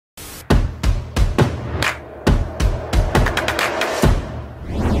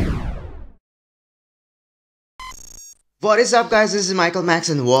What is up, guys? This is Michael Max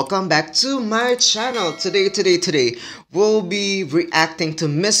and welcome back to my channel. Today we'll be reacting to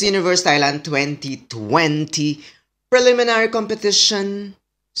Miss Universe Thailand 2020 preliminary competition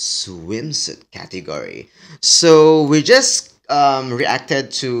swimsuit category. So we just reacted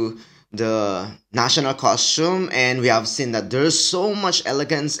to the national costume and we have seen that there's so much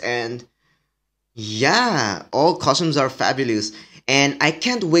elegance and yeah, all costumes are fabulous and I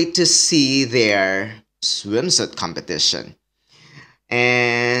can't wait to see their swimsuit competition.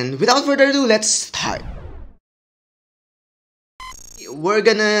 And without further ado, let's start. We're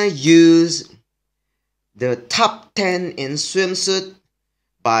gonna use the top 10 in swimsuit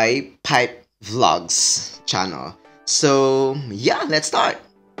by Pipe Vlogs channel. So yeah, let's start.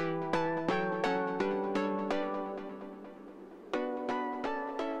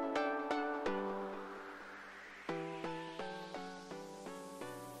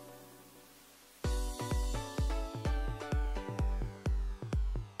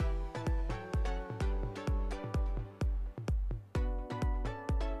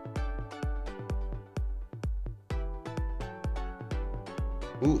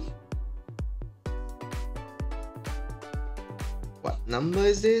 Ooh. What number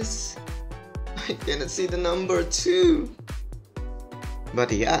is this? I cannot see the number too.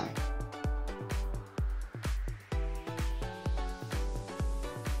 But yeah.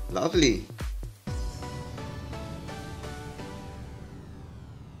 Lovely.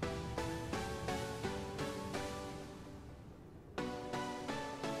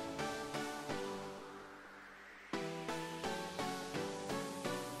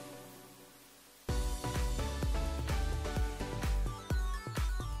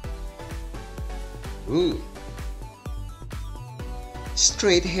 Ooh.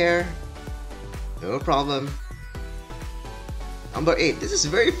 Straight hair. No problem. Number 8. This is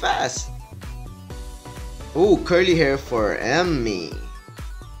very fast. Ooh, curly hair for Emmy.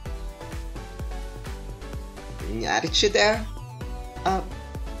 Any attitude there? Up.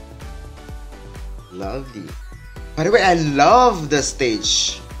 Lovely. By the way, I love the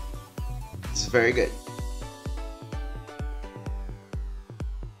stage. It's very good.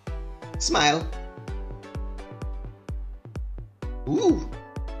 Smile. Ooh,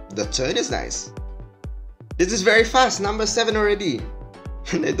 the turn is nice. This is very fast, number 7 already.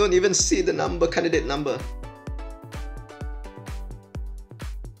 And I don't even see the number, candidate number.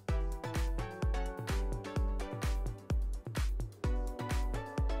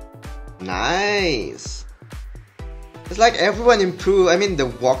 Nice. It's like everyone improved. I mean, the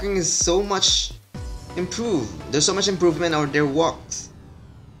walking is so much improved. There's so much improvement on their walks.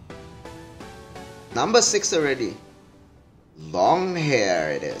 Number 6 already. Long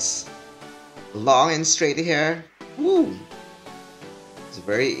hair it is. Long and straight hair. Woo! It's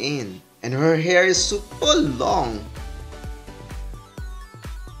very in. And her hair is super long.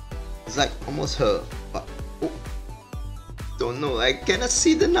 It's like almost her. But, oh, don't know. I cannot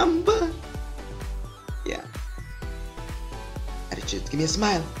see the number. Yeah. Attitude. Give me a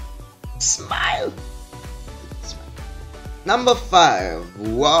smile. Smile! Number 5.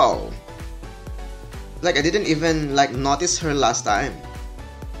 Wow. Like I didn't even like notice her last time.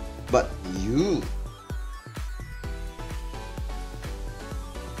 But you.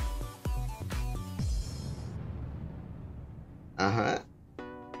 Uh-huh.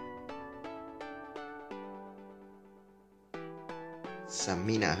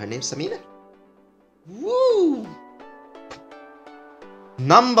 Samina. Her name's Samina? Woo!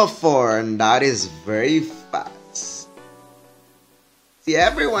 Number 4, and that is very fast. See,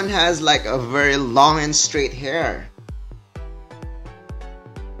 everyone has like a very long and straight hair.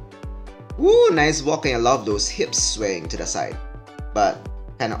 Ooh, nice walking. I love those hips swaying to the side. But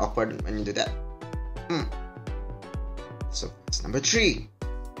kind of awkward when you do that. So it's number 3.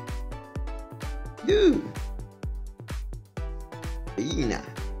 Ooh. Ina.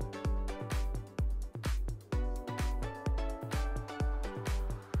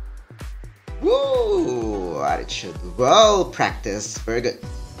 Woo! Attitude. Well practiced. Very good.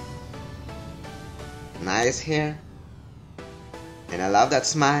 Nice hair. And I love that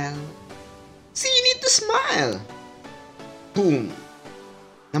smile. See, you need to smile. Boom.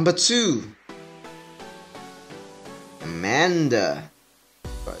 Number 2. Amanda.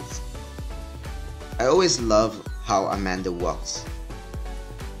 I always love how Amanda walks.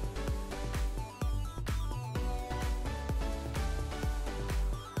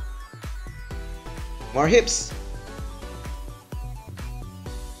 More hips.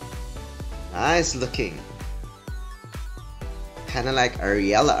 Nice looking. Kinda like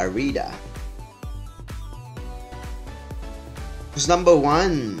Ariella Arida. Who's number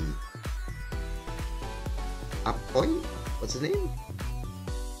 1? Apoy? What's the name?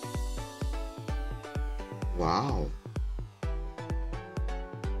 Wow.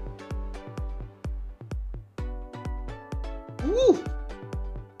 Woo!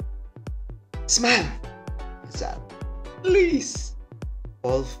 Smile! What's that? Please!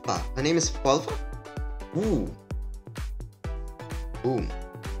 Polfa. Her name is Polfa? Ooh. Boom.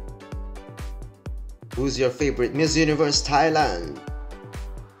 Who's your favorite Miss Universe Thailand?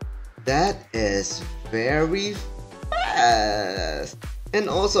 That is very fast. And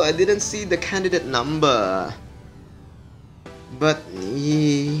also, I didn't see the candidate number. But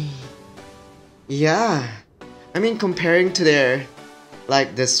yeah, I mean, comparing to their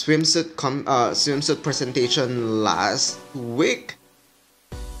the swimsuit presentation last week,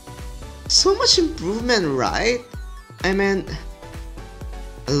 so much improvement, right? I mean,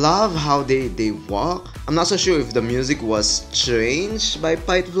 I love how they walk. I'm not so sure if the music was changed by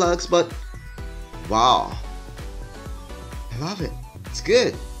Pied Vlogs, but wow, I love it. It's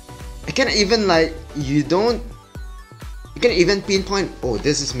good. I can't even you can even pinpoint, oh,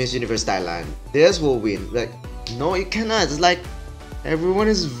 this is Miss Universe Thailand, this will win. No, you cannot. It's everyone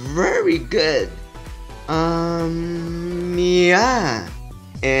is very good. Yeah,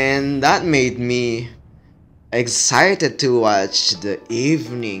 and that made me excited to watch the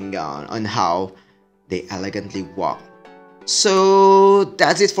evening gown on how they elegantly walk. So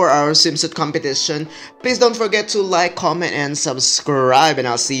that's it for our swimsuit competition. Please don't forget to like, comment, and subscribe, and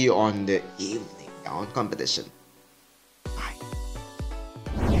I'll see you on the evening gown competition.